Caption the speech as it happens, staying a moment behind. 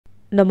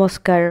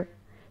নমস্কাৰ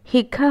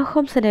শিক্ষা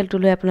অসম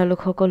চেনেলটোলৈ আপোনালোক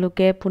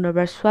সকলোকে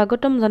পুনৰবাৰ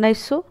স্বাগতম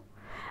জনাইছো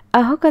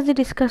আহক আজি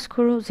ডিসকাস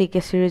কৰো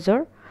জিকে সিৰিজৰ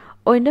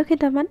অন্য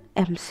কেইটামান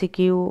MCQ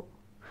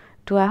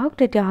তো আহক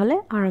তেতিয়া হলে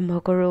আৰম্ভ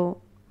কৰো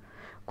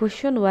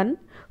Question 1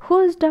 Who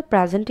is the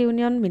present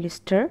Union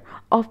Minister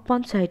of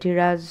Panchayati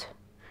Raj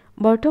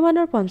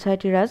বৰ্তমানৰ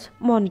পঞ্চায়তী ৰাজ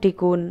মন্ত্ৰী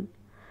কোন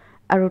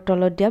আৰু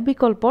তলত দিয়া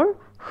বিকল্পৰ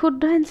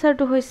শুদ্ধ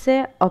এনসাৰটো হৈছে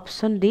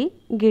অপচন ডি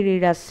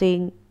গিৰিৰাজ সিং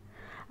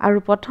আৰু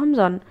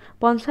প্ৰথমজন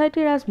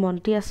পঞ্চায়তী ৰাজ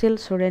মন্ত্ৰী আছিল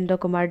সুৰেন্দ্ৰ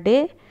কুমাৰ দে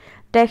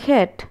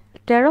তেখেত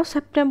 13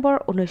 ছেপ্টেম্বৰ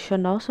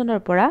 1909 চনৰ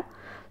পৰা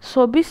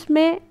 24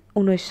 মে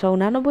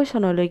 1989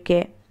 চনলৈকে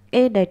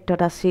এই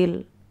দায়িত্বত আছিল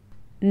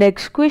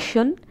Next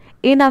question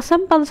In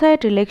Assam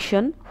Panchayat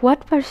election what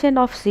percent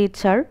of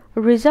seats are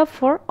reserved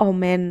for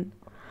women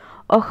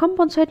Assam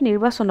panchayat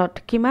নিৰ্বাচনত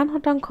কিমান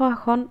শতাংশ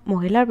আসন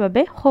মহিলাৰ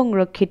বাবে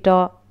সংৰক্ষিত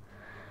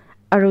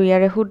আৰু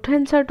ইয়াৰে শুদ্ধ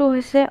এনসাৰটো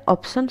হৈছে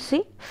অপচন সি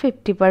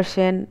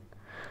 50%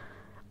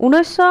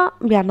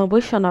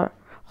 1992 চনৰ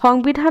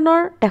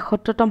সংবিধানৰ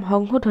 73তম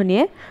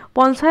সংশোধনীয়ে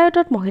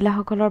পঞ্চায়তত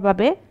মহিলাসকলৰ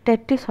বাবে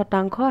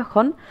 33%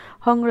 আসন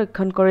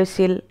সংৰক্ষণ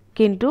কৰিছিল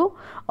কিন্তু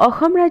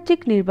অসম ৰাজ্যিক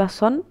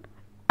নিৰ্বাচন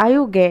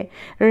আয়োগে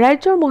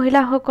ৰাজ্যৰ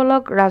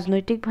মহিলাসকলক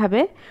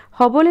ৰাজনৈতিকভাৱে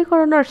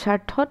সবলীকৰণৰ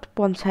স্বাৰ্থত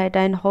পঞ্চায়ত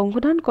আইন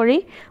সংশোধন কৰি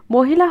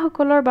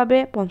মহিলাসকলৰ বাবে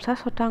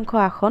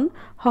 50% আসন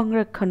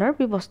সংৰক্ষণৰ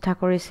ব্যৱস্থা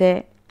কৰিছে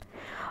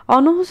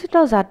অনুসূচিত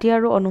জাতি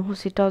আৰু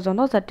অনুসূচিত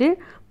জনজাতিৰ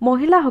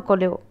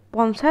মহিলাসকলেও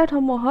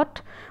পঞ্চায়তসমূহত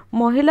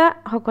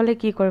মহিলাসকলে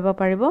কি কৰিব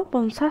পাৰিব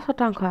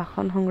 50%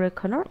 আসন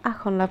সংৰক্ষণৰ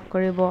আসন লাভ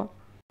কৰিব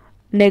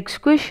Next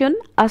question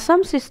Assam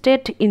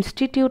State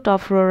Institute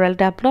of Rural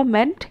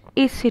Development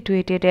is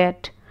situated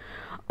at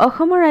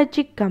অসমৰ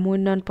ৰাজ্যিক গ্ৰাম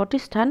উন্নয়ন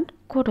প্ৰতিষ্ঠান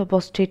ক'ত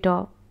অৱস্থিত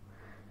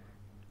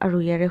আৰু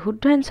ইয়াৰে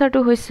শুদ্ধ এনসাৰটো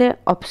হৈছে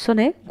অপচন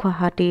এ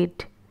গুৱাহাটীত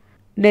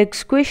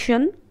Next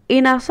question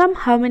In Assam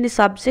how many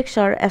subjects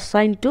are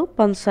assigned to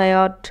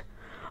Panchayat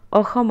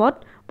অসমত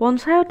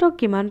পঞ্চায়তক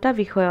কিমানটা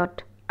বিষয়ত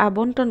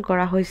আবণ্টন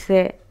কৰা হৈছে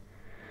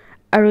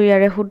আৰু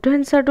ইয়াৰে শুদ্ধ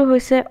এনসাৰটো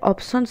হৈছে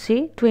অপচন সি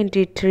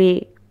 23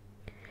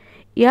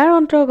 ইয়াৰ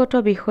অন্তৰ্গত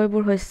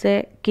বিষয়বোৰ হৈছে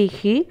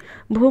কৃষি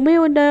ভূমি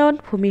উন্নয়ন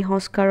ভূমি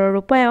সংস্কাৰৰ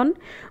ৰূপায়ণ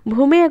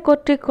ভূমি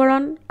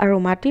একত্ৰীকৰণ আৰু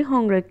মাটি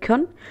সংৰক্ষণ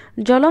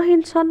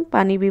জলসিঞ্চন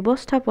পানী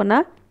ব্যৱস্থাপনা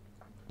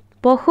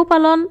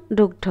পশুপালন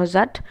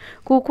দুগ্ধজাত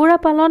কুকুৰা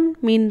পালন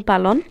মীন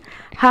পালন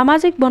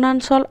সামাজিক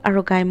বনাঞ্চল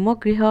আৰু গ্ৰাম্য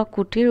গৃহ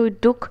কুটিৰ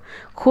উদ্যোগ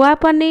খোৱা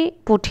পানী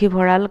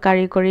পুথিভঁৰাল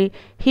কাৰিকৰী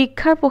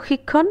শিক্ষাৰ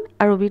প্ৰশিক্ষণ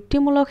আৰু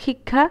বৃত্তিমূলক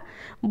শিক্ষা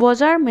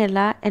বজাৰ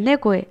মেলা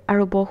এনেকৈ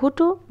আৰু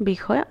বহুতো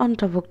বিষয়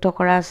অন্তৰ্ভুক্ত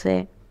কৰা আছে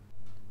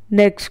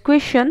Next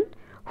question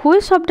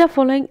Which of the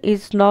following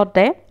is not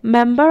a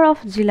member of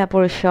Jila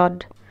Parishad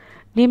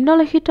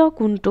নিম্নলিখিত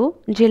কোনটো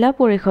জিলা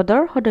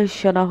পৰিষদৰ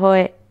সদস্য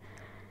নহয়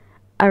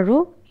আৰু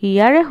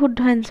ইয়াৰে শুদ্ধ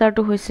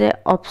এনসাৰটো হৈছে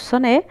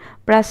অপচন এ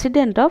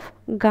প্ৰেসিডেন্ট অফ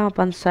গাঁও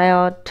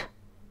panchayat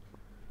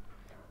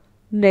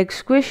Next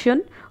question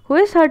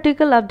Which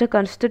article of the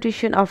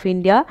Constitution of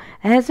India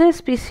has a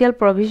special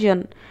provision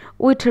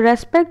with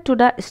respect to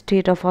the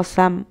state of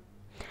Assam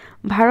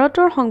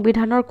ভাৰতৰ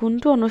সংবিধানৰ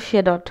কোনটো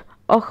অনুচ্ছেদত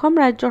অসম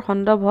ৰাজ্যৰ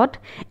সন্দৰ্ভত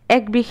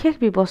এক বিশেষ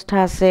ব্যৱস্থা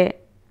আছে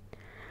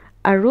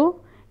আৰু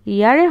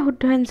ইয়াৰে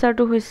শুদ্ধ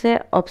এনসাৰটো হৈছে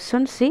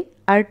option C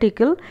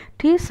article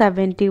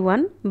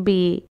 371B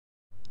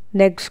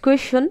Next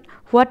question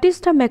What is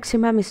the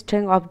maximum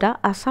strength of the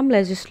Assam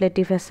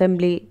Legislative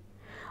Assembly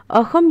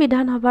Assam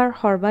বিধানসভাৰ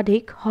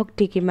সৰ্বাধিক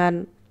শক্তি কিমান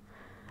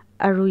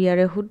আৰু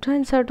ইয়াৰে শুদ্ধ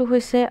এনসাৰটো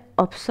হৈছে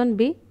অপচন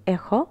বি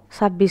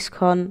 126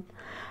 খন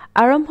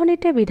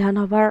আৰম্ভণিতে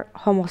বিধানসভাৰ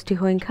সমষ্টি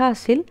সংখ্যা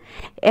আছিল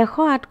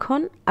 108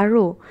 খন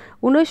আৰু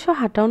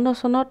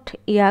 1957 চনত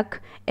ইয়াক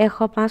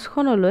 105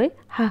 খনলৈ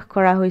হ্ৰাস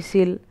কৰা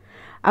হৈছিল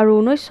আৰু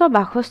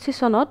 1962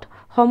 চনত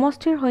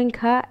সমষ্টিৰ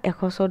সংখ্যা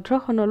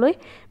 114 খনলৈ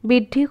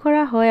বৃদ্ধি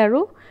কৰা হয় আৰু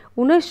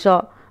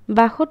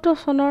 1972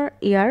 চনৰ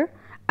ইয়াৰ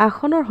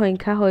আসনৰ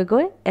সংখ্যা হৈ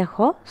গৈ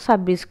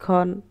 126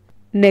 খন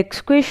Next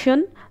question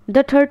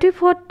The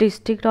 34th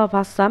district of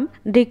Assam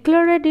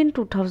declared in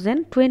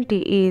 2020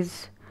 is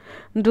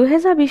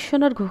 2020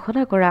 চনত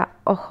ঘোষণা কৰা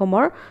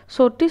অসমৰ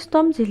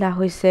 34তম জিলা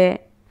হৈছে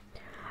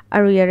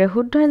আৰু ইয়াৰে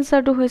শুদ্ধ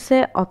এনসাৰটো হৈছে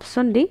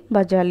অপচন ডি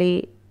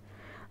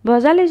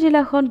বজালী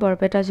জিলাখন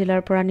বৰপেটা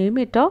জিলাৰ পৰা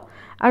নিৰ্মিত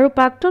আৰু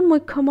প্ৰাক্তন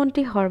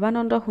মুখ্যমন্ত্ৰী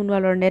সৰ্বানন্দ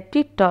সোণোৱালৰ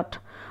নেতৃত্বত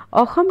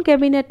অসম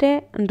কেবিনেটে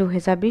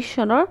 2020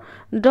 চনৰ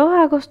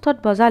 10 আগষ্টত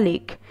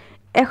বজালীক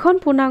এখন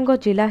পূৰ্ণাংগ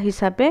জিলা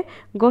হিচাপে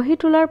গঢ়ি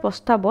তোলাৰ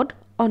প্ৰস্তাৱত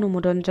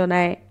অনুমোদন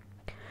জনায়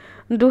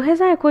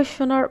 2021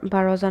 চনৰ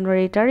 12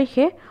 জানুৱাৰী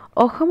তাৰিখে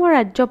অসমৰ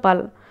ৰাজ্যপাল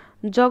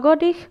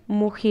জগদীশ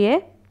মুখীয়ে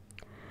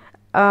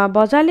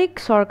বজালীক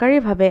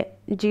চৰকাৰীভাৱে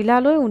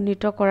জিলালৈ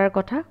উন্নীত কৰাৰ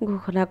কথা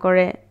ঘোষণা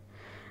কৰে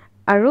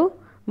আৰু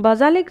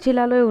বজালীক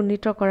জিলালৈ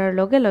উন্নীত কৰাৰ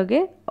লগে লগে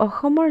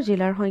অসমৰ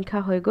জিলাৰ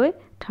সংখ্যা হৈ গৈ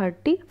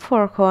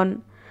 34 খন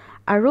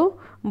আৰু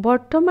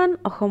বৰ্তমান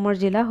অসমৰ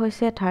জিলা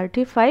হৈছে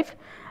 35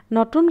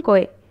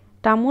 নতুনকৈ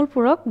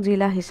তামুলপুৰক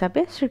জিলা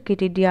হিচাপে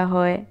স্বীকৃতি দিয়া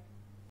হয়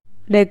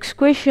Next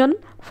question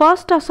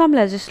First Assam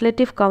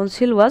Legislative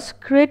Council was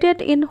created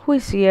in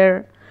which year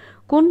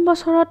কোন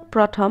বছৰত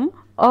প্ৰথম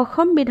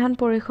অসম বিধান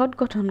পৰিষদ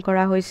গঠন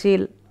কৰা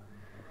হৈছিল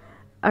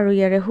আৰু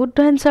ইয়াৰে শুদ্ধ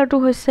এনসাৰটো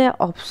হৈছে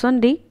অপচন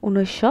ডি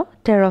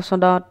 1913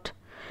 চনত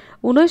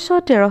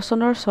 1913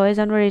 চনৰ 6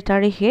 জানুৱাৰী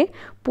তাৰিখে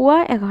পুৱা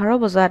 11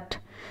 বজাত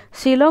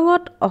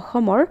শিলঙত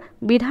অসমৰ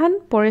বিধান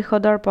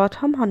পৰিষদৰ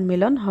প্ৰথম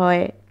সন্মিলন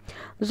হয়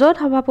য'ত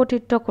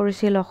সভাপতিত্ব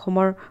কৰিছিল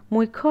অসমৰ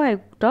মুখ্য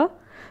আয়ুক্ত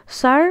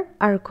sir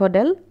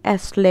আৰ্কডেল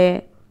Eshle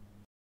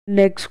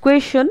Next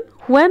question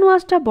When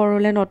was the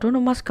Bodoland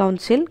Autonomous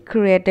Council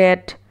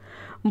created?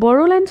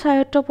 Bodoland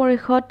সাহিত্য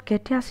পৰিষদ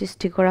কেতিয়া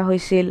সৃষ্টি কৰা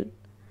হৈছিল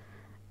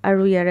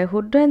আৰু ইয়াৰে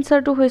শুদ্ধ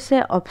এনসাৰটো হৈছে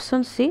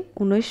অপচন সি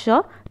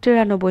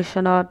 1993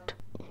 চনত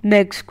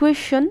Next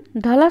question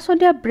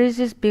Dhalasodia Bridge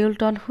is built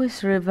on which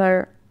river?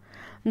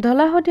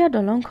 Dhola-Sadiya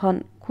দলংখন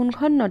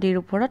কোনখন নদীৰ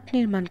ওপৰত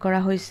নিৰ্মাণ কৰা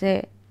হৈছে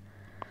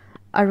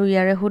আৰু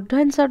ইয়াৰে শুদ্ধ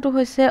এনসাৰটো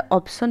হৈছে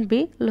অপচন বি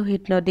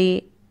লোহিত নদী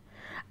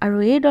আৰু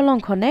এই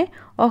দলংখনে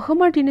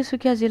অসমৰ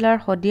তিনিচুকীয়া জিলাৰ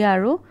হদিয়া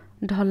আৰু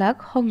ধলাক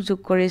সংযোগ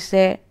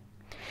কৰিছে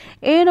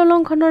এই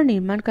দলংখনৰ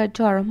নিৰ্মাণ কাৰ্য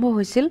আৰম্ভ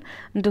হৈছিল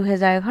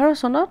 2011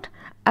 চনত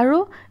আৰু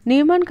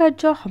নিৰ্মাণ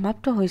কাৰ্য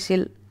সমাপ্ত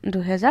হৈছিল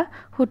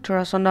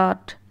 2017 চনত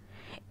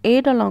এই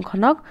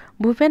দলংখনক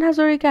ভূপেন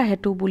হাজৰিকা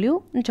হেতু বুলিও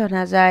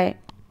জনা যায়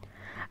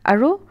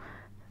আৰু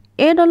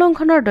এই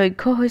দলংখনৰ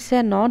দৈৰ্ঘ্য হৈছে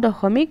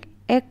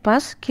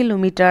 9.15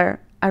 কিলোমিটাৰ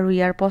আৰু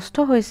ইয়াৰ প্ৰস্থ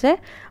হৈছে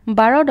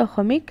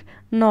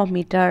 12.9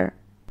 metre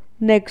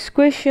Next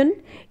question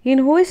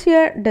In which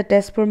year the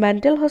Tezpur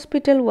Mental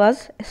Hospital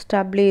was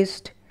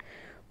established?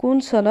 কোন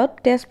চনত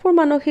তেজপুৰ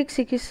মানসিক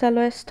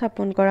চিকিৎসালয়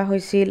স্থাপন কৰা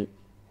হৈছিল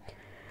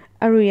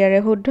আৰু ইয়াৰে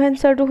শুদ্ধ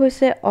এনসাৰটো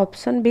হৈছে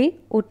অপচন বি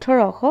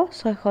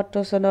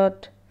 1876 চনত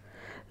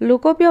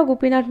লোকপ্ৰিয়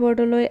গোপীনাথ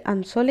বৰদলৈ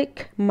আঞ্চলিক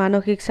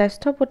মানসিক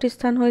স্বাস্থ্য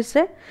প্ৰতিষ্ঠান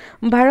হৈছে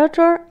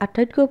ভাৰতৰ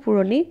আটাইতকৈ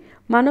পুৰণি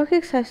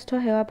মানসিক স্বাস্থ্য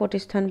সেৱা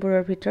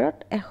প্ৰতিষ্ঠানবোৰৰ ভিতৰত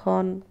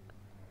এখন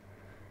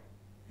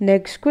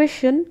Next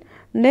question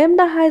Name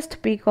the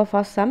highest peak of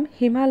Assam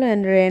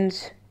Himalayan range.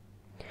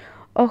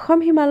 Assam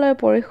Himalaya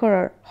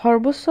পৰিসৰৰ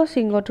সৰ্বোচ্চ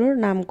শৃংগটোৰ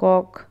নাম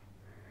কওক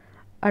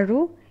আৰু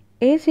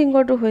এই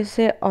শৃংগটো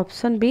হৈছে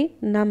অপচন বি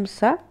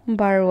নামচা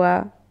বাৰৱা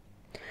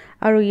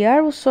আৰু ইয়াৰ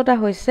উচ্চতা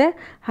হৈছে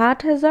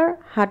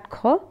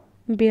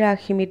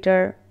 7782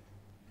 metre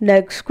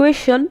Next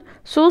question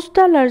Choose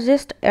the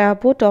largest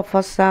airport of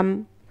Assam.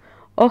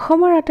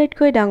 অসমৰ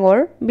আটাইতকৈ ডাঙৰ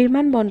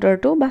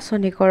বিমানবন্দৰটো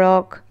বাছনি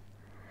কৰক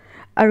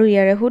আৰু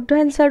ইয়াৰে শুদ্ধ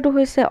এনসাৰটো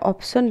হৈছে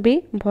option B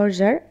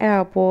বৰজাৰ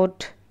airport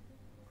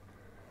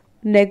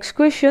Next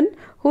question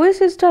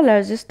Which is the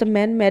largest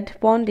man-made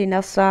pond in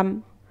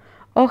Assam?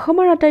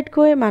 অসমৰ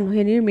আটাইতকৈ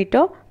মানুহে নিৰ্মিত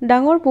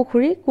ডাঙৰ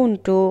পুখুৰী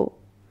কোনটো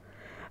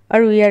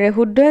আৰু ইয়াৰে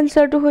শুদ্ধ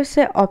এনসাৰটো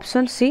হৈছে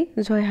অপচন সি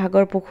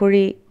জয়সাগৰ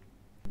পুখুৰী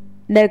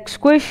Next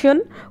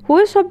question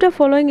Which of the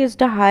following is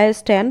the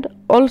highest and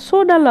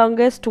also the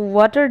longest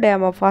water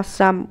dam of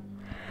Assam?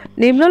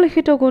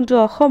 নিম্নলিখিত কোনটো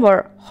অসমৰ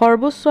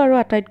সৰ্বোচ্চ আৰু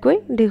আটাইতকৈ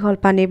দীঘল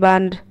পানী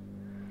বান্ধ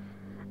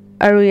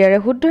আৰু ইয়াৰে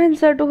শুদ্ধ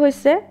এনসাৰটো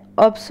হৈছে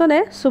option A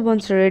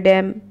সুবনচিৰি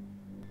dam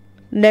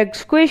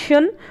Next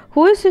question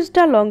Which is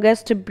the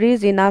longest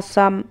bridge in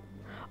Assam?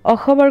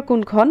 অসমৰ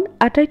কোনখন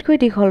আটাইতকৈ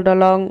দীঘল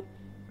দলং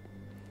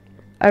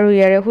আৰু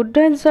ইয়াৰে শুদ্ধ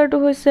এনসাৰটো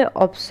হৈছে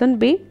option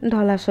B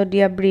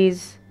ধলাচদিয়া bridge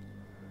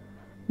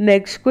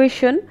Next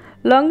question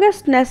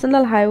Longest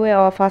national highway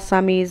of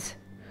Assam is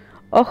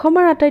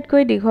অসমৰ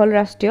আটাইতকৈ দীঘল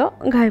ৰাষ্ট্ৰীয়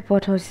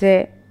ঘাইপথ হৈছে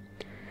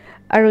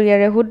আৰু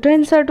ইয়াৰে শুদ্ধ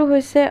এনসাৰটো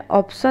হৈছে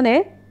অপচন এ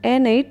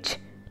NH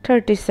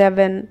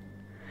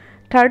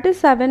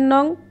 37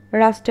 নং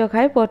ৰাষ্ট্ৰীয়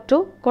ঘাইপথটো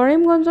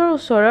কৰিমগঞ্জৰ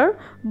ওচৰৰ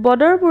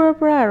বদৰপুৰৰ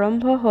পৰা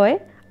আৰম্ভ হয়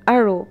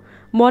আৰু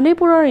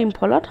মণিপুৰৰ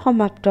ইম্ফলত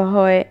সমাপ্ত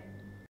হয়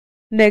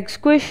Next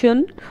question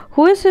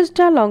Which is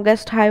the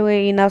longest highway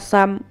in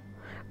Assam?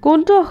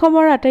 কোনটো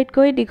অসমৰ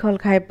আটাইতকৈ দীঘল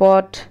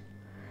ঘাইপথ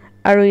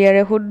আৰু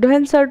ইয়াৰে শুদ্ধ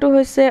এনসাৰটো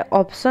হৈছে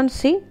অপচন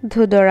সি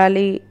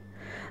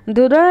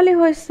ধুদৰালি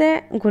হৈছে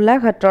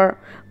গোলাঘাটৰ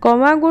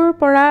কমাগুৰ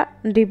পৰা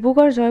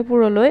ডিব্ৰুগড়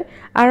জয়পুৰলৈ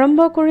আৰম্ভ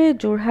কৰি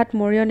যোৰহাট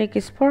মৰিয়নিক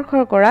স্পৰ্শ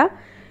কৰা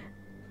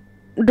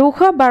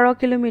 212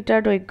 কিলোমিটাৰ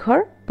দৈৰ্ঘ্যৰ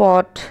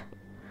পথ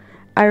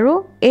আৰু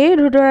এই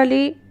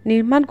ধুদৰালি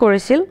নিৰ্মাণ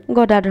কৰিছিল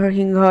গদাধৰ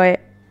সিংহই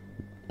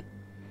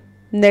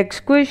Next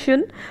question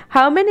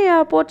How many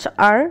airports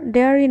are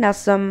there in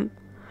Assam?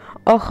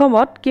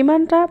 অসমত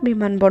কিমানটা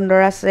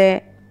বিমানবন্দৰ আছে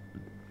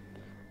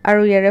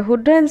আৰু ইয়াৰে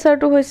শুদ্ধ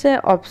এনসাৰটো হৈছে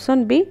অপচন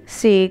বি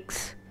 6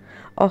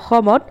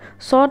 অসমত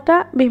 6টা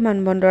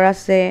বিমানবন্দৰ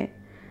আছে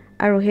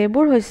আৰু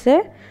হেবোৰ হৈছে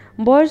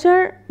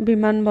বৰজাৰ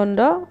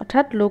বিমানবন্দৰ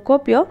অৰ্থাৎ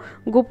লোকপ্ৰিয়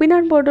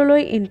গোপীনাথ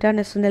বৰদলৈ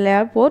ইন্টাৰনেশ্যনেল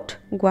এয়াৰপোৰ্ট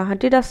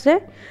গুৱাহাটীত আছে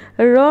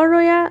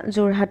ৰৰয়া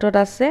যোৰহাটত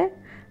আছে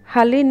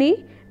হালিনি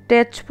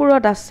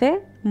তেজপুৰত আছে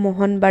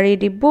মোহনবাৰী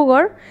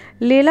ডিব্ৰুগড়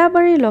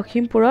লীলাবাৰী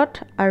লখিমপুৰত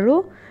আৰু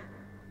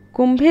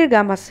কুম্ভীৰ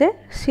গাম আছে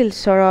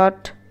শিলচৰত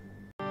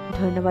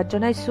ধন্যবাদ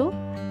জনাইছো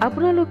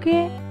আপোনালোকে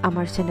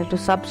আমাৰ চেনেলটো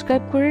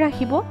সাবস্ক্ৰাইব কৰি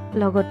ৰাখিব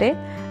লগতে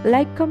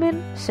লাইক কমেন্ট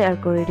শেয়াৰ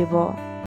কৰি দিব